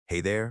Hey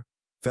there,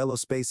 fellow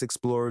space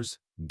explorers,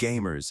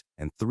 gamers,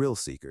 and thrill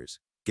seekers.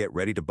 Get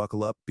ready to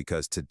buckle up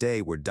because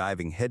today we're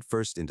diving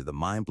headfirst into the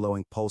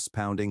mind-blowing,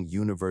 pulse-pounding,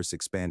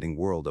 universe-expanding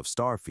world of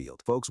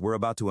Starfield. Folks, we're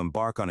about to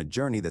embark on a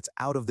journey that's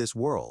out of this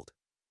world.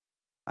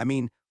 I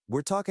mean,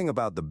 we're talking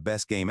about the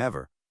best game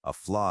ever, a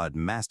flawed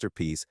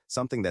masterpiece,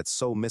 something that's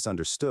so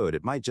misunderstood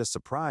it might just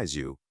surprise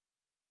you.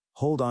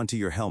 Hold on to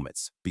your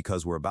helmets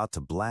because we're about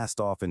to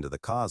blast off into the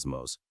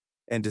cosmos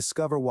and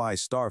discover why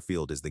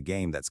Starfield is the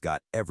game that's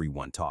got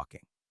everyone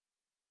talking.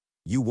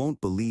 You won't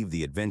believe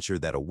the adventure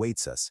that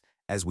awaits us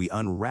as we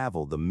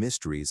unravel the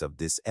mysteries of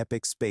this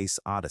epic space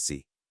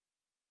odyssey.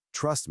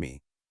 Trust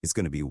me, it's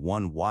going to be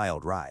one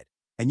wild ride,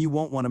 and you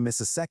won't want to miss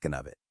a second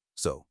of it.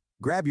 So,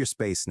 grab your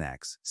space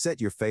snacks,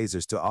 set your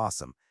phasers to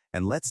awesome,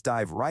 and let's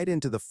dive right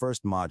into the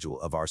first module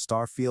of our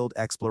Starfield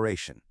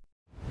exploration.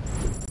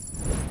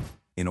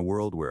 In a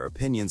world where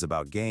opinions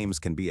about games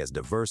can be as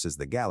diverse as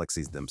the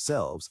galaxies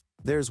themselves,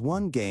 there's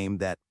one game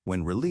that,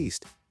 when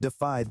released,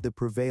 defied the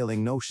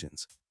prevailing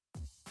notions.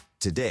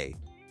 Today,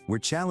 we're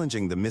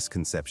challenging the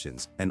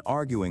misconceptions and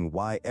arguing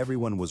why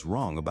everyone was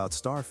wrong about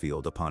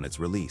Starfield upon its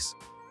release.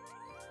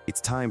 It's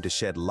time to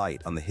shed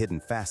light on the hidden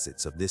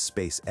facets of this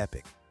space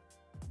epic.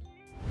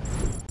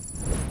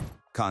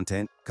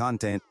 Content,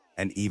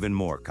 and even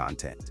more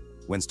content.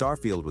 When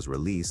Starfield was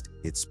released,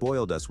 it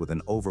spoiled us with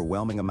an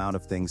overwhelming amount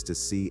of things to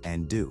see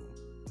and do.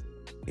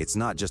 It's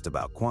not just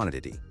about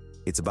quantity,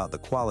 it's about the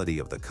quality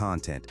of the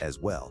content as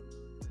well.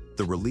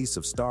 The release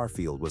of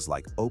Starfield was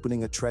like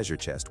opening a treasure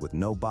chest with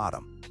no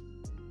bottom.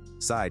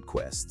 Side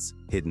quests,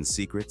 hidden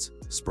secrets,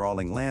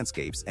 sprawling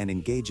landscapes, and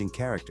engaging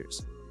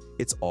characters.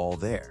 It's all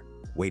there,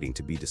 waiting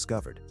to be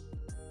discovered.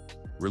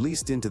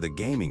 Released into the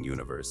gaming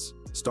universe,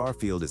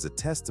 Starfield is a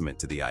testament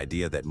to the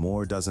idea that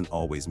more doesn't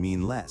always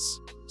mean less.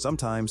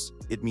 Sometimes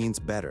it means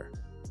better.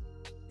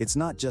 It's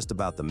not just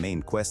about the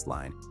main quest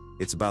line,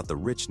 it's about the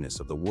richness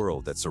of the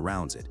world that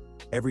surrounds it.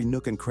 Every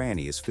nook and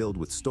cranny is filled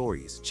with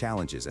stories,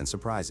 challenges, and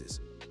surprises.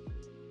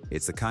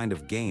 It's the kind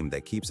of game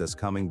that keeps us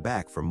coming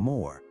back for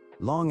more,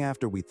 long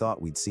after we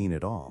thought we'd seen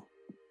it all.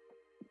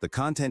 The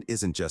content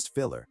isn't just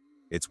filler,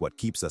 it's what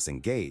keeps us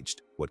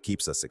engaged, what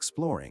keeps us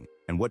exploring,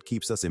 and what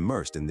keeps us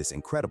immersed in this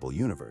incredible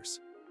universe.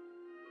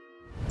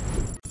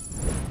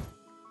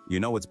 You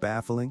know what's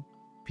baffling?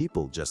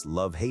 People just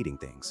love hating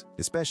things,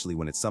 especially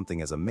when it's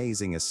something as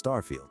amazing as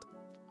Starfield.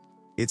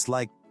 It's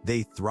like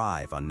they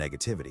thrive on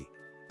negativity.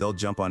 They'll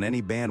jump on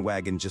any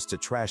bandwagon just to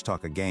trash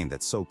talk a game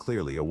that's so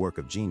clearly a work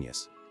of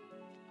genius.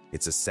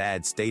 It's a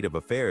sad state of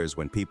affairs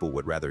when people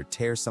would rather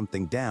tear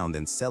something down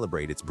than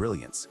celebrate its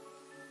brilliance.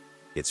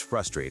 It's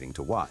frustrating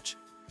to watch.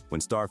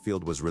 When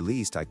Starfield was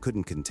released, I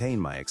couldn't contain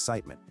my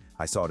excitement.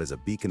 I saw it as a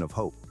beacon of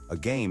hope, a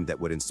game that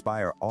would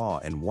inspire awe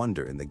and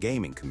wonder in the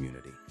gaming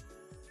community.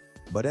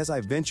 But as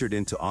I ventured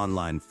into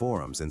online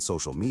forums and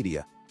social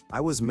media, I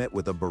was met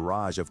with a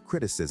barrage of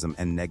criticism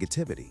and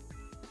negativity.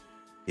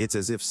 It's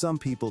as if some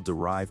people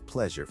derive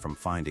pleasure from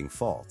finding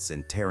faults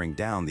and tearing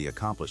down the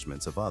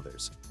accomplishments of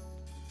others.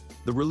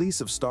 The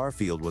release of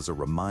Starfield was a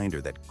reminder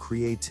that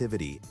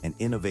creativity and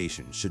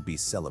innovation should be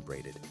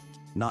celebrated,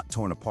 not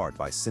torn apart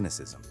by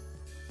cynicism.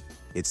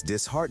 It's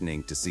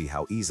disheartening to see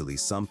how easily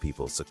some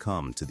people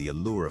succumb to the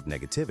allure of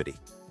negativity,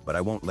 but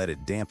I won't let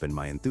it dampen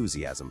my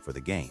enthusiasm for the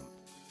game.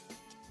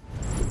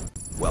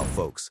 Well,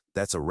 folks,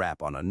 that's a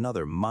wrap on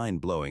another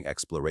mind-blowing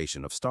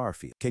exploration of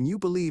Starfield. Can you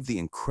believe the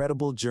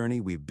incredible journey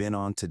we've been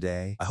on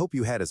today? I hope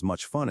you had as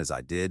much fun as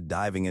I did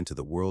diving into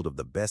the world of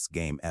the best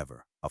game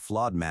ever, a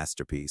flawed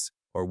masterpiece,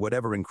 or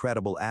whatever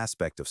incredible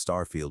aspect of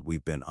Starfield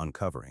we've been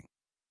uncovering.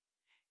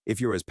 If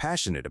you're as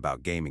passionate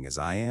about gaming as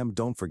I am,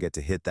 don't forget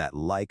to hit that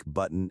like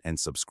button and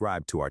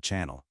subscribe to our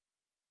channel.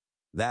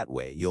 That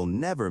way, you'll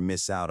never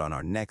miss out on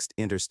our next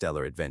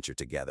interstellar adventure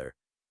together.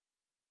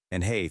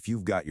 And hey, if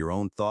you've got your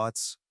own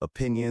thoughts,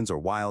 opinions, or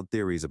wild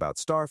theories about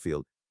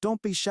Starfield,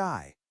 don't be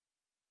shy.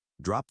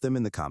 Drop them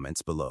in the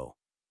comments below.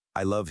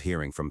 I love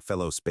hearing from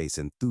fellow space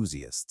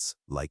enthusiasts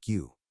like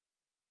you.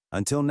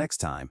 Until next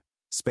time,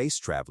 space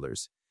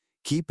travelers,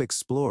 keep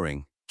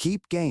exploring,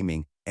 keep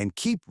gaming, and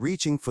keep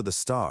reaching for the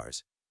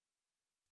stars.